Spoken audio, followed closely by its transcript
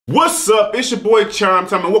What's up? It's your boy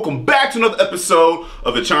ChimeTime, and welcome back to another episode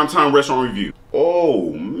of the ChimeTime Restaurant Review.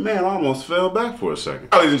 Oh man, I almost fell back for a second.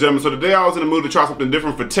 Ladies and gentlemen, so today I was in the mood to try something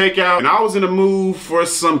different for takeout, and I was in the mood for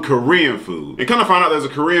some Korean food. And kind of found out there's a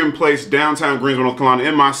Korean place downtown Greensboro, North Carolina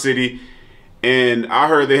in my city, and I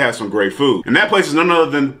heard they have some great food. And that place is none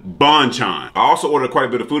other than Chon. I also ordered quite a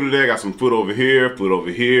bit of food today. I got some food over here, food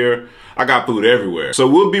over here. I got food everywhere. So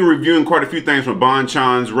we'll be reviewing quite a few things from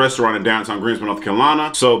Chon's restaurant in downtown Greensboro, North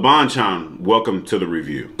Carolina. So Chon, welcome to the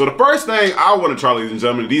review. So the first thing I want to try, ladies and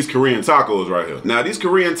gentlemen, these Korean tacos right here. Now these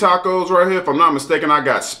Korean tacos right here, if I'm not mistaken, I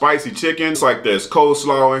got spicy chicken. It's like there's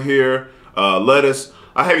coleslaw in here, lettuce.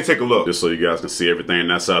 I'll have you take a look, just so you guys can see everything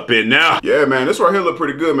that's up in now. Yeah, man, this right here look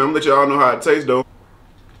pretty good, man. I'm gonna let y'all know how it tastes, though.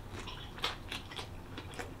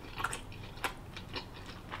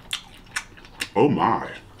 Oh my.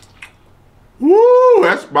 Woo,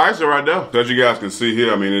 that's spicy right there. So as you guys can see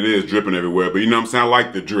here, I mean, it is dripping everywhere, but you know what I'm saying? I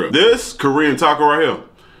like the drip. This Korean taco right here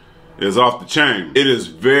is off the chain. It is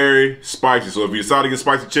very spicy, so if you decide to get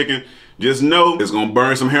spicy chicken, just know it's gonna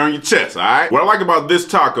burn some hair on your chest, all right? What I like about this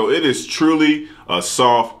taco, it is truly a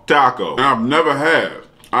soft taco. And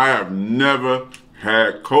I have never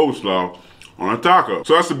had coleslaw on a taco.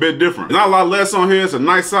 So that's a bit different. Not a lot less on here, it's a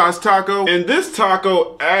nice sized taco. And this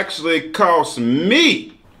taco actually cost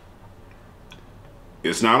me,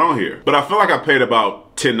 it's not on here, but I feel like I paid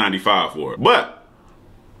about $10.95 for it. But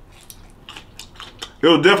it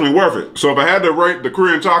was definitely worth it. So if I had to rate the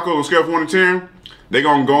Korean taco on a scale of 1 to 10, they're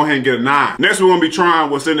gonna go ahead and get a 9. Next, we're gonna be trying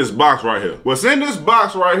what's in this box right here. What's in this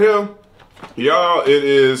box right here, y'all, it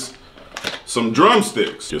is some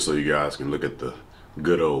drumsticks. Just so you guys can look at the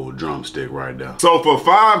good old drumstick right there. So for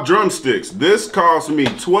 5 drumsticks, this cost me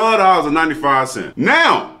 $12.95.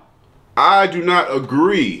 Now, I do not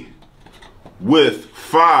agree with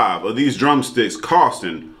 5 of these drumsticks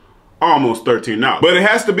costing almost $13. But it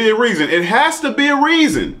has to be a reason. It has to be a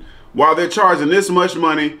reason why they're charging this much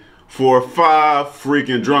money for 5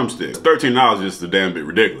 freaking drumsticks. $13 is just a damn bit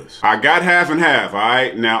ridiculous. I got half and half, all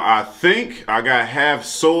right? Now, I think I got half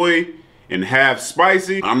soy and half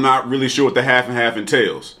spicy. I'm not really sure what the half and half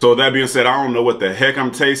entails. So that being said, I don't know what the heck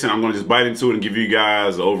I'm tasting. I'm gonna just bite into it and give you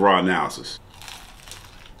guys the overall analysis.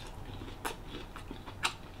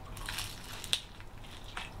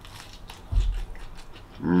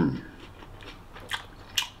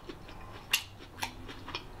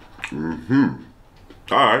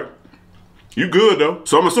 All right. You good though.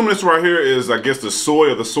 So I'm assuming this right here is, I guess, the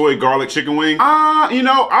soy or the soy garlic chicken wing. You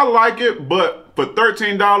know, I like it, but for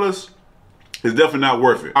 $13, it's definitely not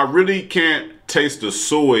worth it. I really can't taste the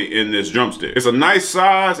soy in this drumstick. It's a nice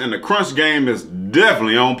size and the crunch game is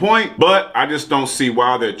definitely on point, but I just don't see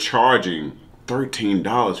why they're charging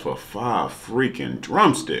 $13 for 5 freaking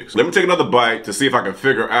drumsticks. Let me take another bite to see if I can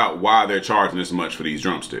figure out why they're charging this much for these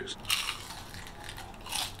drumsticks.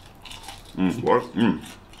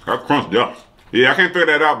 That crunch, yeah. Yeah, I can't figure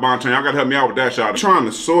that out, Bonton. Y'all gotta help me out with that shot. I'm trying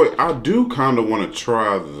the soy. I do kind of want to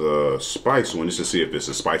try the spice one just to see if it's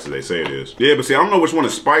as spicy as they say it is. Yeah, but see, I don't know which one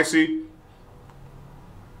is spicy.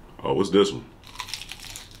 Oh, what's this one?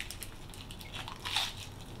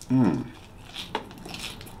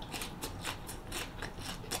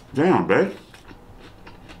 Damn, babe.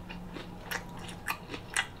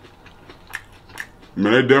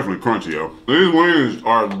 Man, they're definitely crunchy, yo. These wings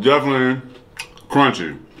are definitely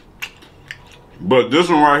crunchy. But this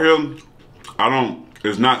one right here,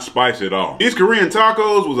 it's not spicy at all. These Korean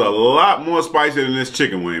tacos was a lot more spicy than this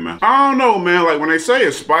chicken wing, man. I don't know, man. Like when they say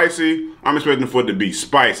it's spicy, I'm expecting for it to be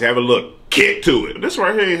spicy, have a little kick to it. This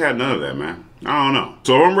right here ain't had none of that, man. I don't know.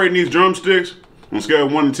 So if I'm rating these drumsticks on a scale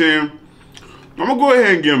of 1 to 10, I'm gonna go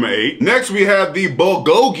ahead and give them an 8. Next, we have the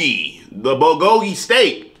Bulgogi. The Bulgogi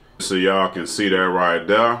steak. So y'all can see that right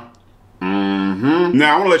there.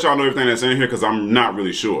 Now, I wanna let y'all know everything that's in here because I'm not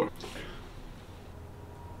really sure.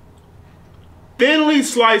 Thinly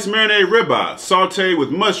sliced marinated ribeye, sauteed with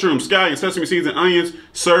mushroom, scallion, sesame seeds, and onions,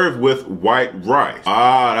 served with white rice.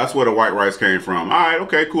 Ah, that's where the white rice came from. All right,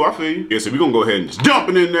 okay, cool, I feel you. Yeah, so we're gonna go ahead and just dump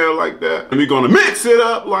it in there like that. And we're gonna mix it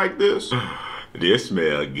up like this. This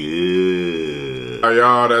smell good. All right,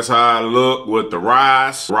 y'all, that's how I look with the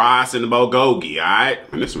rice and the bulgogi, all right?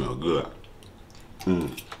 And this smells good.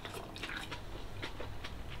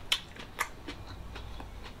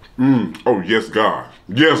 Oh, yes, God.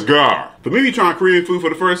 Yes, God. For me trying Korean food for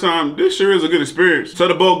the first time, this sure is a good experience. So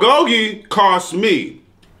the bulgogi cost me,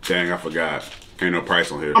 dang, I forgot. Ain't no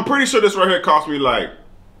price on here. I'm pretty sure this right here cost me like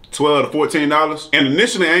 $12 to $14. And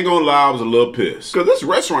initially, I ain't gonna lie, I was a little pissed. Cause this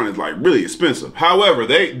restaurant is like really expensive. However,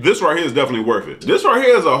 this right here is definitely worth it. This right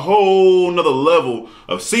here is a whole nother level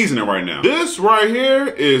of seasoning right now. This right here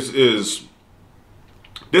is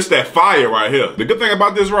This that fire right here. The good thing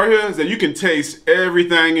about this right here is that you can taste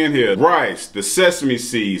everything in here. Rice, the sesame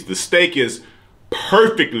seeds, the steak is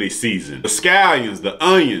perfectly seasoned. The scallions, the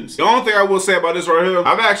onions. The only thing I will say about this right here,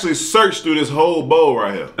 I've actually searched through this whole bowl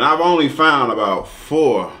right here, and I've only found about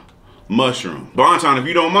 4 mushrooms. Bonton, if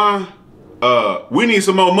you don't mind, we need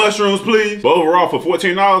some more mushrooms, please. But overall, for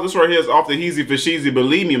 $14, this right here is off the heezy for sheezy,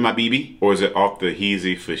 believe me, my BB. Or is it off the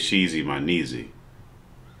heezy for sheezy, my kneesy?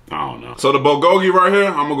 I don't know. So the bulgogi right here,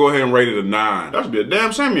 I'm gonna go ahead and rate it a 9. That should be a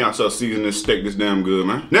damn shame y'all start seasoning this steak this damn good,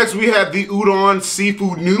 man. Next, we have the udon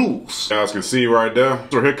seafood noodles. You guys can see right there.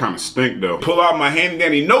 This right here kind of stink though. Pull out my handy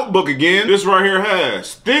dandy notebook again. This right here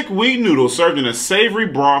has thick wheat noodles served in a savory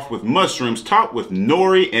broth with mushrooms topped with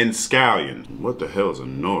nori and scallion. What the hell is a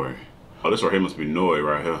nori? Oh, this right here must be nori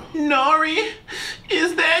right here. Nori,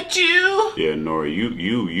 is that you? Yeah, nori,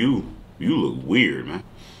 you look weird, man.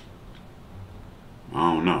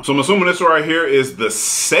 I don't know. So I'm assuming this right here is the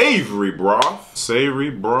savory broth. Savory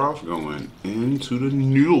broth going into the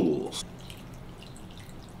noodles.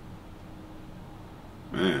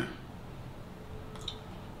 Man.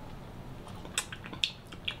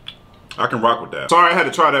 I can rock with that. Sorry I had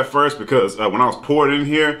to try that first because when I was poured in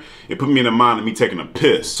here, it put me in the mind of me taking a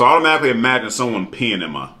piss. So I automatically imagine someone peeing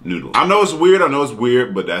in my noodles. I know it's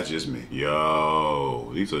weird, but that's just me.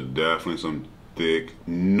 Yo, these are definitely some thick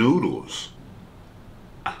noodles.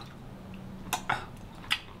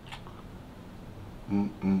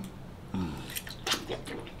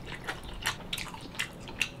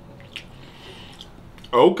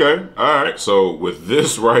 Okay, all right. So with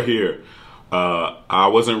this right here, I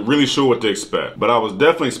wasn't really sure what to expect, but I was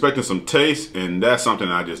definitely expecting some taste, and that's something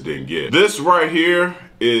I just didn't get. This right here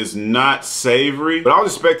is not savory, but I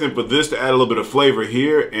was expecting for this to add a little bit of flavor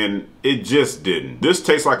here, and it just didn't. This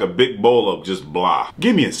tastes like a big bowl of just blah.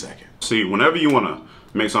 Give me a second. See, whenever you want to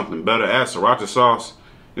make something better, add sriracha sauce,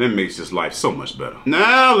 and it makes this life so much better.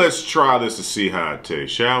 Now let's try this to see how it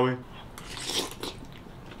tastes, shall we?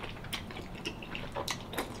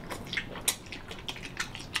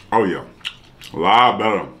 Oh yeah, a lot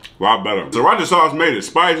better, a lot better. Sriracha sauce made it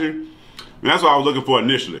spicy, and that's what I was looking for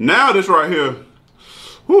initially. Now this right here,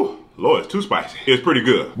 whew, Lord, it's too spicy. It's pretty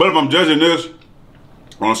good. But if I'm judging this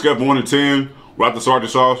on a scale from 1 to 10, without the sriracha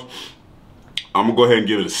sauce, I'm gonna go ahead and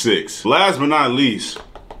give it a 6. Last but not least,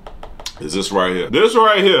 is this right here. This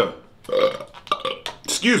right here,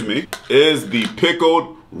 excuse me, is the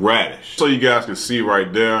pickled radish. So you guys can see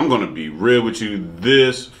right there, I'm gonna be real with you,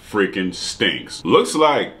 this freaking stinks. Looks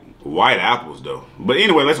like white apples though. But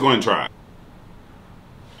anyway, let's go ahead and try it.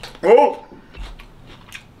 Oh,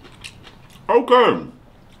 okay.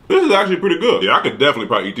 This is actually pretty good. Yeah, I could definitely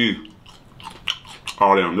probably eat these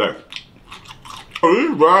all damn day. Oh,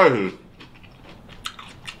 these radishes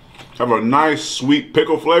have a nice sweet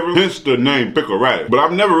pickle flavor, hence the name Pickled Radish. But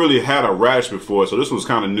I've never really had a radish before, so this was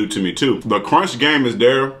kind of new to me too. The crunch game is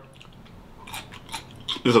there.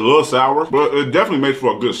 It's a little sour, but it definitely makes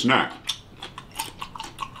for a good snack.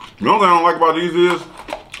 The only thing I don't like about these is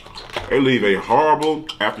they leave a horrible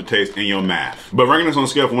aftertaste in your mouth. But ranking this on a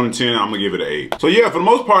scale from 1 to 10, I'm gonna give it an 8. So yeah, for the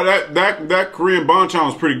most part, that Korean bonchon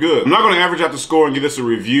was pretty good. I'm not gonna average out the score and give this a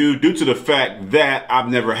review due to the fact that I've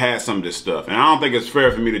never had some of this stuff. And I don't think it's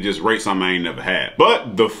fair for me to just rate something I ain't never had.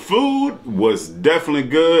 But the food was definitely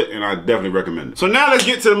good, and I definitely recommend it. So now let's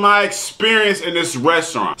get to my experience in this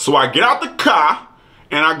restaurant. So I get out the car,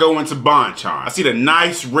 and I go into bonchon. I see the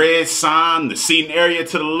nice red sign, the seating area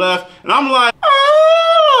to the left, and I'm like,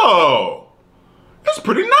 oh, it's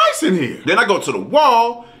pretty nice in here. Then I go to the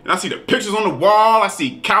wall, and I see the pictures on the wall. I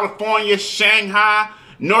see California, Shanghai,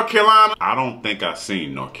 North Carolina. I don't think I've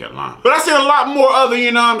seen North Carolina, but I seen a lot more other,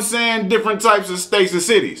 you know what I'm saying, different types of states and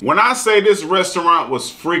cities. When I say this restaurant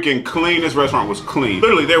was freaking clean, this restaurant was clean.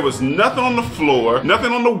 Literally, there was nothing on the floor,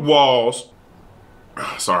 nothing on the walls.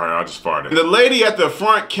 Sorry, I just farted. The lady at the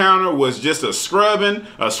front counter was just a scrubbing,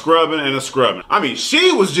 and a scrubbing. I mean,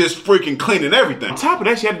 she was just freaking cleaning everything. On top of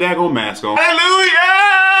that, she had a daggone mask on.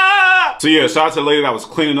 Hallelujah! So yeah, shout out to the lady that was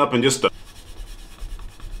cleaning up and just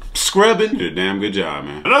scrubbing. Did a damn good job,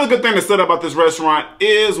 man. Another good thing that stood out about this restaurant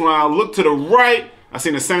is when I look to the right, I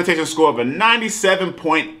seen a sanitation score of a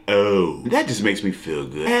 97.0. That just makes me feel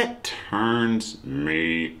good. That turns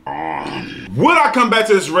me on. Would I come back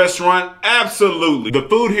to this restaurant? Absolutely. The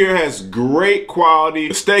food here has great quality.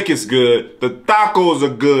 The steak is good. The tacos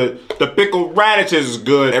are good. The pickled radishes is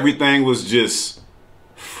good. Everything was just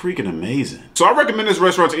freaking amazing. So I recommend this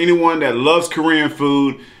restaurant to anyone that loves Korean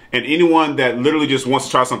food and anyone that literally just wants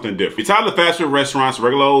to try something different. If you're tired of the fast food restaurants, the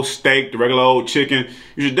regular old steak, the regular old chicken,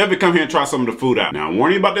 you should definitely come here and try some of the food out. Now, I'm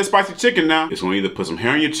warning you about that spicy chicken now. It's gonna either put some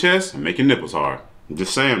hair on your chest and make your nipples hard.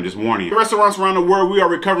 Just saying, I'm just warning you. Restaurants around the world, we are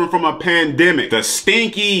recovering from a pandemic. The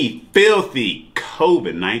stinky, filthy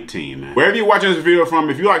COVID-19, man. Wherever you're watching this video from,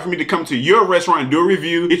 if you'd like for me to come to your restaurant and do a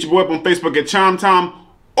review, hit your boy up on Facebook at ChimeTime,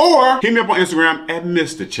 or hit me up on Instagram at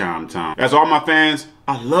Mr.ChimeTime. That's all my fans.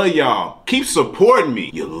 I love y'all. Keep supporting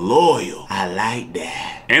me. You're loyal. I like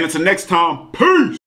that. And until next time, peace.